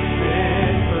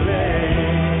this place.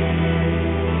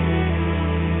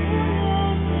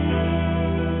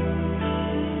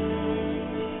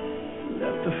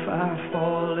 Let the fire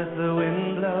fall, let the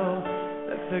wind blow,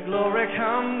 let the glory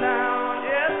come down.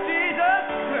 Yes, Jesus.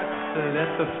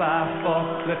 Let the fire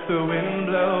fall, let the wind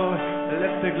blow,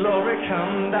 let the glory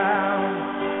come down.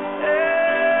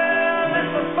 Yeah, let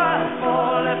the fire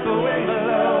fall, let the wind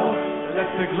blow, let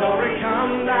the glory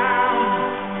come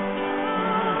down.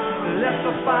 Let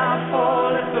the fire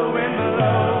fall, let the wind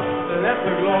blow, let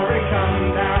the glory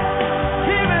come down.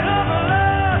 Give it up,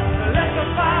 Lord. Let the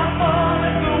fire fall,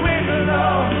 let the wind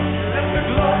blow, let the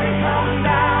glory come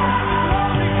down.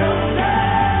 Glory come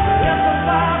down. Let the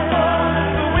fire fall, let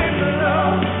the wind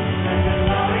blow, let the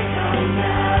glory come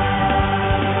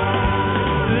down.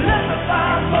 Let the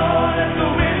fire fall, let the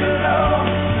wind blow,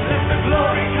 let the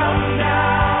glory come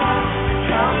down.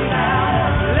 Come down.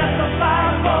 Let the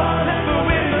fire fall, let the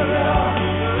wind blow,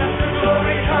 let the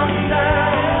glory come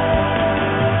down.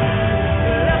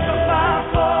 Let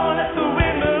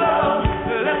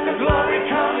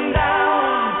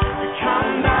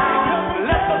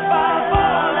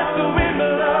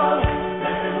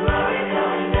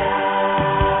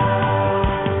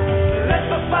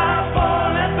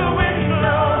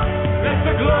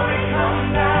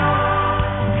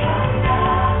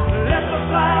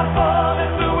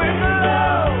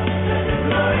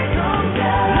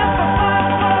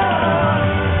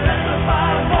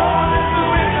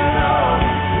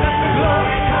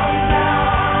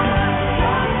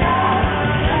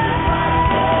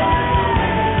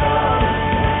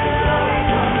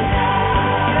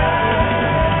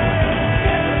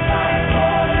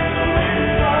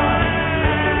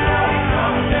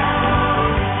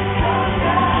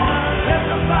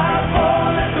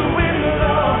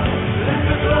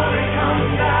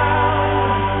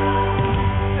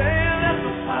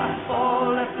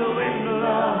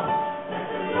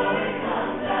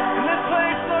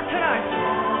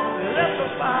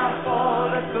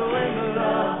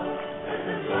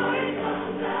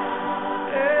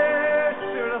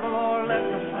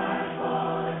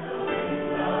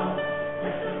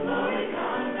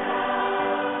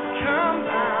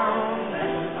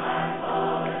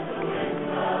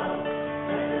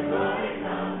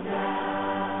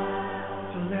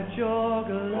let your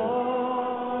glory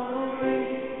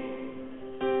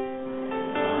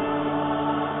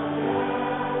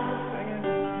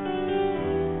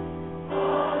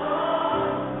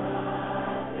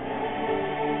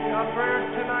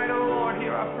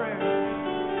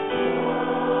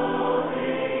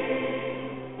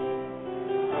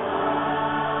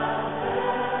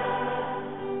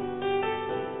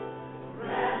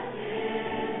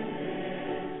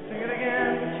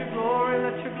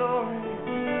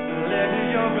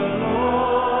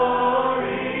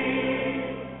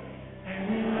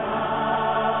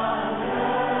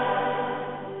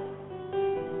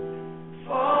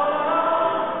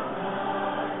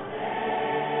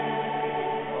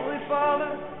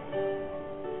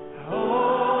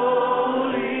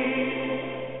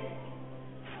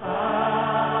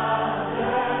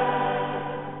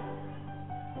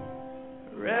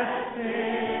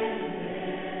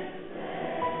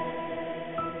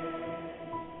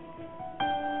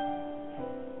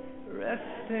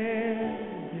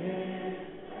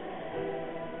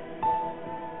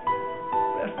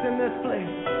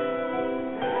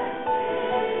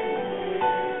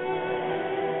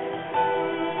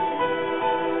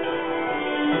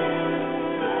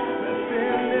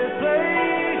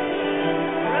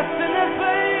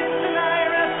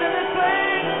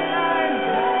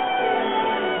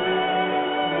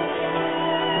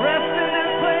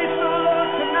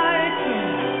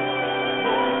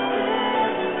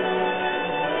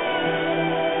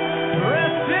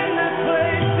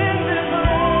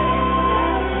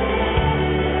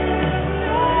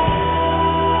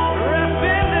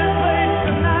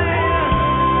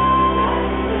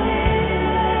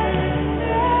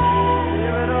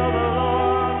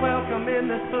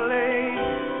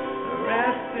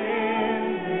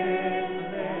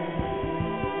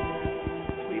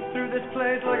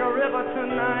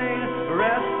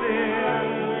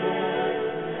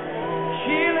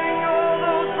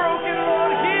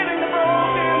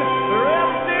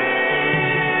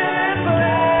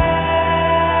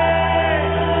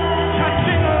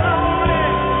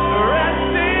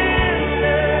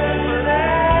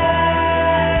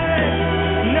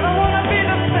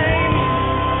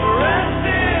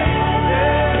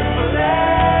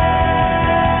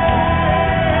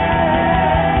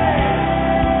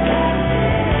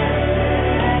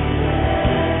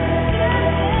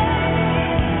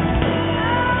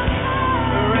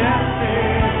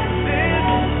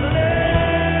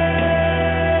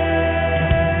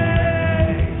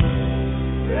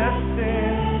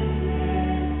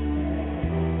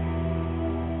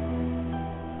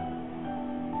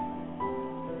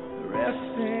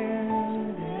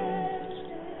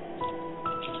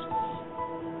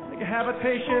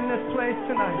habitation in this place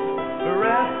tonight.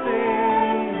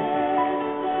 Resting.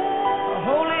 A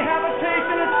holy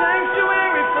habitation, a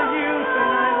sanctuary for you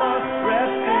tonight, Lord.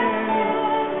 Resting.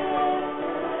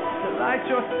 Delight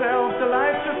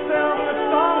yourself in the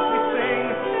songs we sing.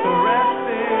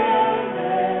 Resting.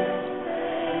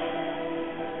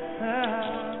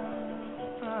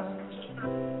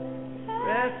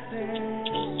 Resting.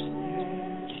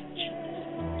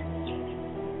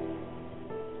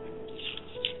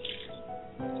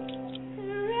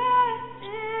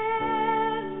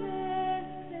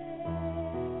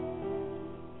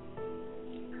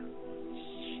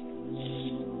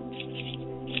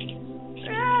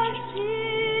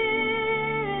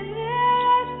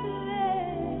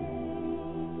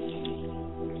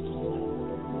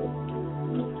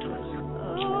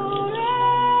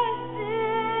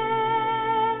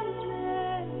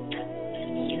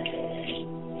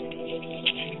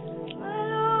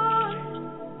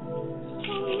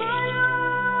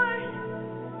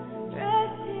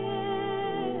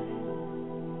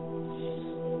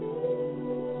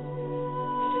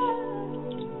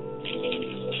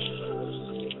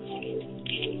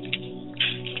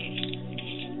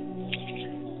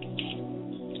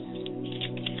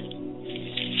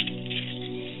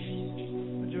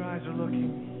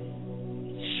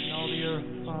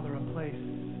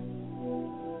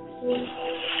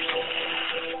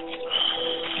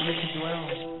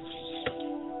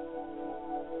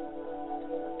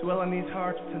 Dwell in these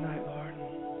hearts tonight, Lord.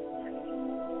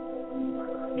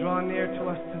 Draw near to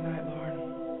us tonight, Lord.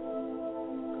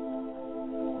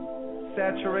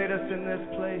 Saturate us in this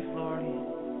place, Lord.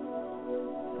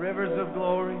 Rivers of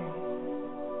glory.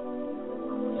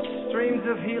 Streams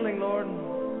of healing, Lord.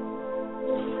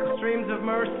 Streams of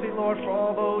mercy, Lord, for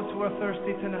all those who are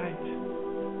thirsty tonight.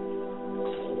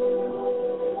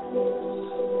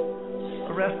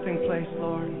 A resting place,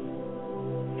 Lord.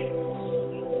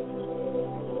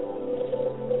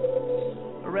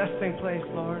 A resting place,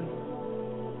 Lord.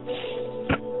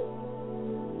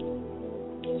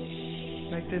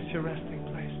 this your resting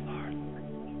place, Lord.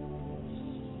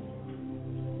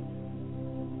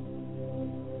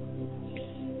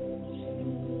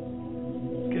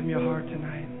 Give him your heart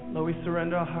tonight. Lord, we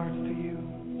surrender our hearts to you.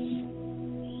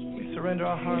 We surrender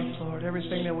our hearts, Lord.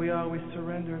 Everything that we are, we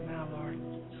surrender it now, Lord.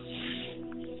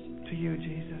 To you,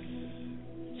 Jesus.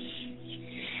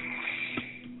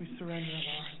 We surrender,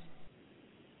 Lord.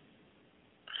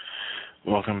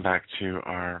 Welcome back to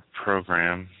our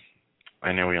program.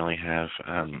 I know we only have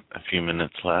a few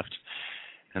minutes left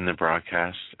in the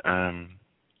broadcast, so I'm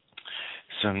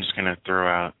just going to throw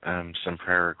out some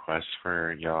prayer requests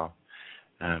for y'all.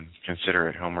 Consider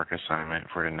it homework assignment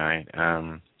for tonight.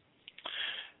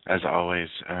 As always,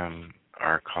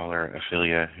 our caller,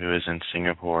 Ophelia, who is in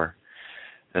Singapore,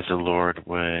 that the Lord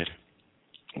would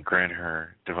grant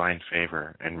her divine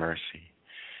favor and mercy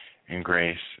and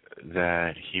grace,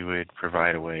 that he would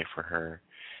provide a way for her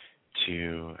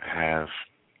to have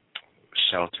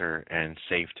shelter and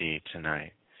safety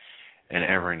tonight and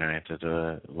every night, that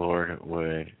the Lord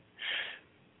would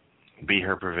be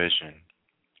her provision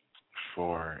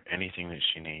for anything that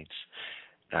she needs,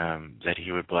 that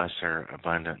he would bless her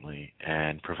abundantly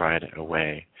and provide a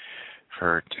way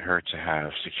for her to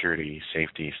have security,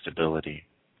 safety, stability,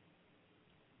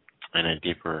 and a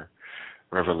deeper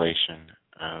revelation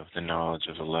of the knowledge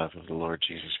of the love of the Lord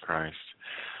Jesus Christ.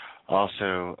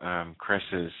 Also,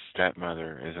 Chris's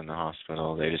stepmother is in the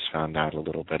hospital. They just found out a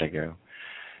little bit ago.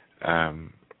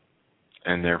 And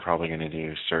they're probably going to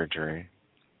do surgery.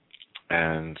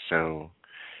 And so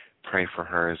pray for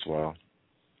her as well.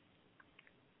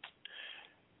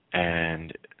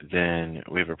 And then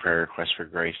we have a prayer request for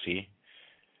Gracie,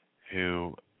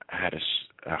 who had a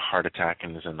heart attack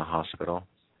and is in the hospital.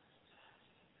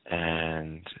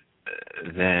 And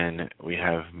then we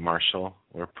have Marshall.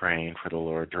 We're praying for the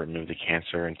Lord to remove the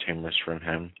cancer and tumors from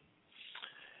him.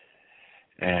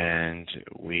 And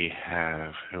we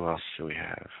have, who else do we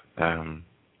have? And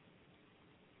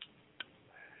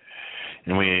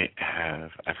we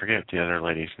have, I forget the other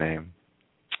lady's name.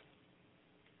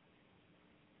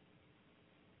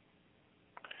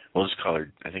 We'll just call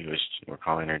her, we're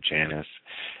calling her Janice.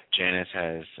 Janice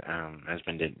has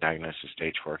been diagnosed with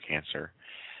stage 4 cancer.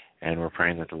 And we're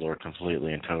praying that the Lord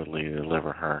completely and totally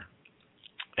deliver her,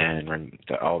 and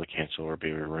that all the cancer will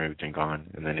be removed and gone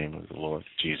in the name of the Lord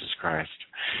Jesus Christ.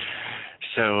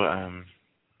 So,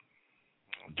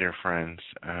 dear friends,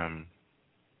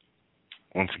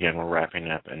 once again, we're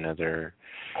wrapping up another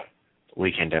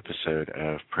weekend episode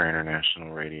of Prayer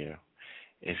International Radio.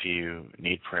 If you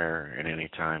need prayer at any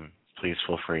time, please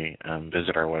feel free.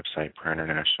 Visit our website,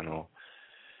 prayerinternational.org.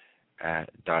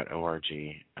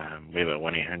 We have a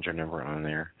 1-800 number on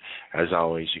there. As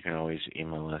always, you can always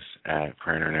email us at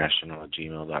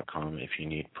prayerinternational@gmail.com if you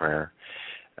need prayer.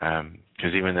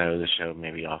 Because even though the show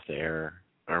may be off the air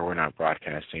or we're not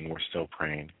broadcasting, we're still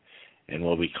praying, and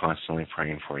we'll be constantly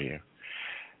praying for you,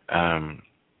 and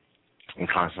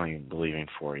constantly believing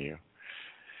for you.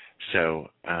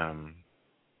 So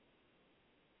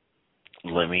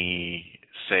let me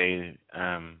say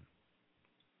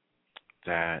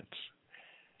that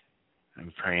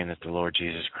I'm praying that the Lord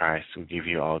Jesus Christ will give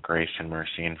you all grace and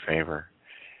mercy and favor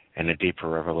and a deeper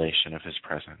revelation of his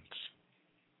presence.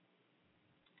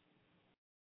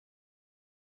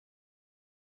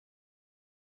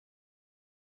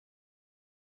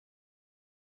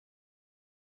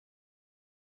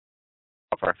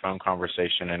 Our phone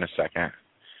conversation in a second.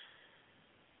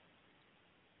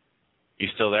 You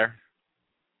still there?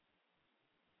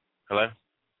 Hello?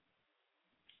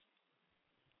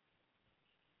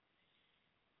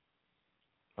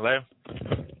 Hello?